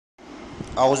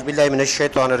اعوذ باللہ من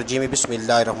الشیطان الرجیم، بسم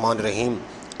اللہ الرحمن الرحیم۔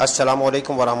 السلام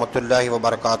علیکم ورحمۃ اللہ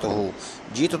وبرکاتہ۔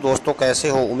 جی تو دوستو، کیسے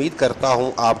ہو؟ امید کرتا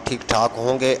ہوں آپ ٹھیک ٹھاک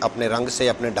ہوں گے، اپنے رنگ سے،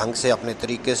 اپنے ڈھنگ سے، اپنے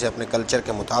طریقے سے، اپنے کلچر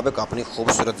کے مطابق اپنی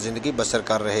خوبصورت زندگی بسر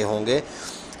کر رہے ہوں گے۔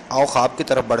 آؤ خواب کی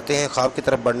طرف بڑھتے ہیں۔ خواب کی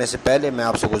طرف بڑھنے سے پہلے میں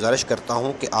آپ سے گزارش کرتا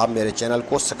ہوں کہ آپ میرے چینل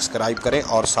کو سبسکرائب کریں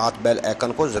اور ساتھ بیل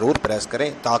آئیکن کو ضرور پریس کریں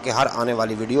تاکہ ہر آنے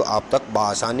والی ویڈیو آپ تک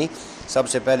بآسانی سب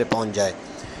سے پہلے پہنچ جائے۔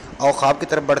 اور خواب کی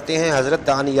طرف بڑھتے ہیں۔ حضرت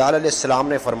دانیال علیہ السلام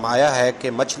نے فرمایا ہے کہ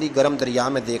مچھلی گرم دریا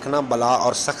میں دیکھنا بلا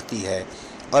اور سختی ہے،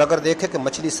 اور اگر دیکھے کہ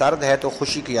مچھلی سرد ہے تو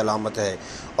خوشی کی علامت ہے،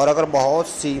 اور اگر بہت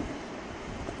سی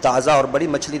تازہ اور بڑی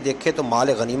مچھلی دیکھے تو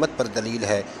مال غنیمت پر دلیل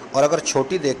ہے، اور اگر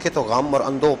چھوٹی دیکھے تو غم اور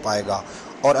اندوہ پائے گا،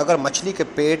 اور اگر مچھلی کے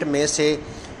پیٹ میں سے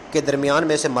کے درمیان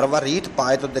میں سے مروہ ریت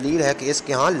پائے تو دلیل ہے کہ اس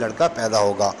کے ہاں لڑکا پیدا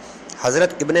ہوگا۔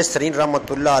 حضرت ابن سیرین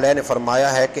رحمۃ اللہ علیہ نے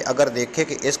فرمایا ہے کہ اگر دیکھے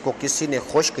کہ اس کو کسی نے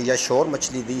خشک یا شور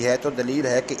مچھلی دی ہے تو دلیل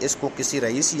ہے کہ اس کو کسی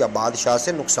رئیس یا بادشاہ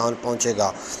سے نقصان پہنچے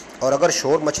گا، اور اگر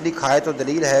شور مچھلی کھائے تو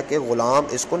دلیل ہے کہ غلام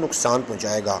اس کو نقصان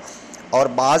پہنچائے گا۔ اور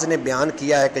بعض نے بیان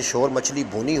کیا ہے کہ شور مچھلی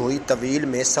بھونی ہوئی طویل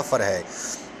میں سفر ہے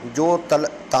جو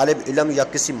طالب علم یا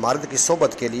کسی مرد کی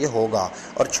صحبت کے لیے ہوگا،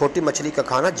 اور چھوٹی مچھلی کا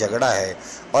کھانا جھگڑا ہے۔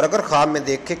 اور اگر خواب میں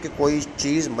دیکھے کہ کوئی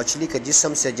چیز مچھلی کے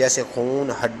جسم سے جیسے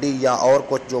خون، ہڈی یا اور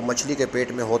کچھ جو مچھلی کے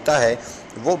پیٹ میں ہوتا ہے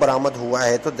وہ برآمد ہوا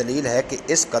ہے تو دلیل ہے کہ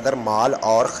اس قدر مال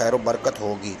اور خیر و برکت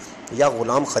ہوگی یا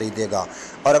غلام خریدے گا۔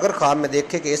 اور اگر خواب میں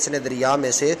دیکھے کہ اس نے دریا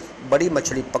میں سے بڑی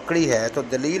مچھلی پکڑی ہے تو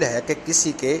دلیل ہے کہ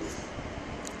کسی کے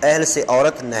اہل سے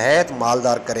عورت نہایت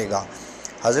مالدار کرے گا۔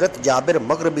 حضرت جابر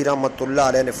مغربی رحمۃ اللہ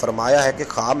علیہ نے فرمایا ہے کہ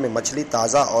خواب میں مچھلی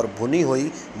تازہ اور بھنی ہوئی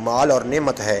مال اور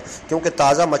نعمت ہے، کیونکہ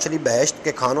تازہ مچھلی بہشت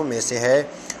کے کھانوں میں سے ہے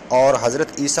اور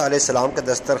حضرت عیسیٰ علیہ السلام کے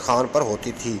دسترخوان پر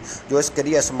ہوتی تھی جو اس کے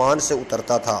لیے آسمان سے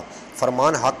اترتا تھا۔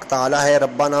 فرمان حق تعالی ہے،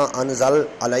 ربنا انزل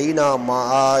علینا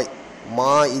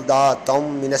مائدۃ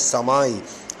من السماء،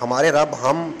 ہمارے رب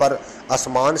ہم پر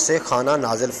آسمان سے کھانا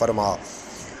نازل فرما۔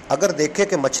 اگر دیکھے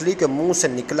کہ مچھلی کے منہ سے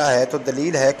نکلا ہے تو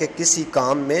دلیل ہے کہ کسی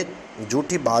کام میں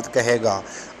جھوٹی بات کہے گا،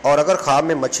 اور اگر خواب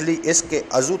میں مچھلی اس کے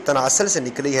عضو تناسل سے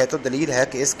نکلی ہے تو دلیل ہے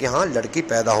کہ اس کے ہاں لڑکی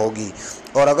پیدا ہوگی،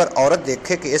 اور اگر عورت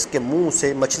دیکھے کہ اس کے منہ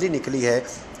سے مچھلی نکلی ہے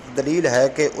تو دلیل ہے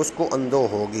کہ اس کو اندوہ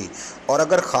ہوگی، اور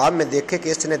اگر خواب میں دیکھے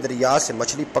کہ اس نے دریا سے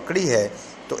مچھلی پکڑی ہے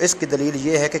تو اس کی دلیل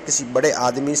یہ ہے کہ کسی بڑے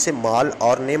آدمی سے مال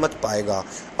اور نعمت پائے گا،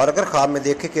 اور اگر خواب میں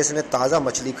دیکھے کہ اس نے تازہ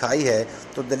مچھلی کھائی ہے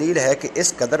تو دلیل ہے کہ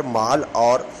اس قدر مال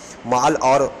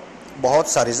اور بہت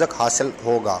سا رزق حاصل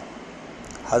ہوگا۔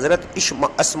 حضرت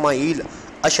اسماعیل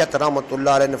اشعث رحمۃ اللہ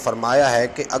علیہ نے فرمایا ہے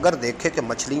کہ اگر دیکھے کہ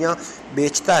مچھلیاں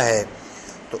بیچتا ہے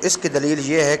تو اس کی دلیل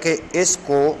یہ ہے کہ اس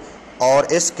کو اور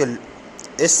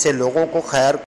اس سے لوگوں کو خیر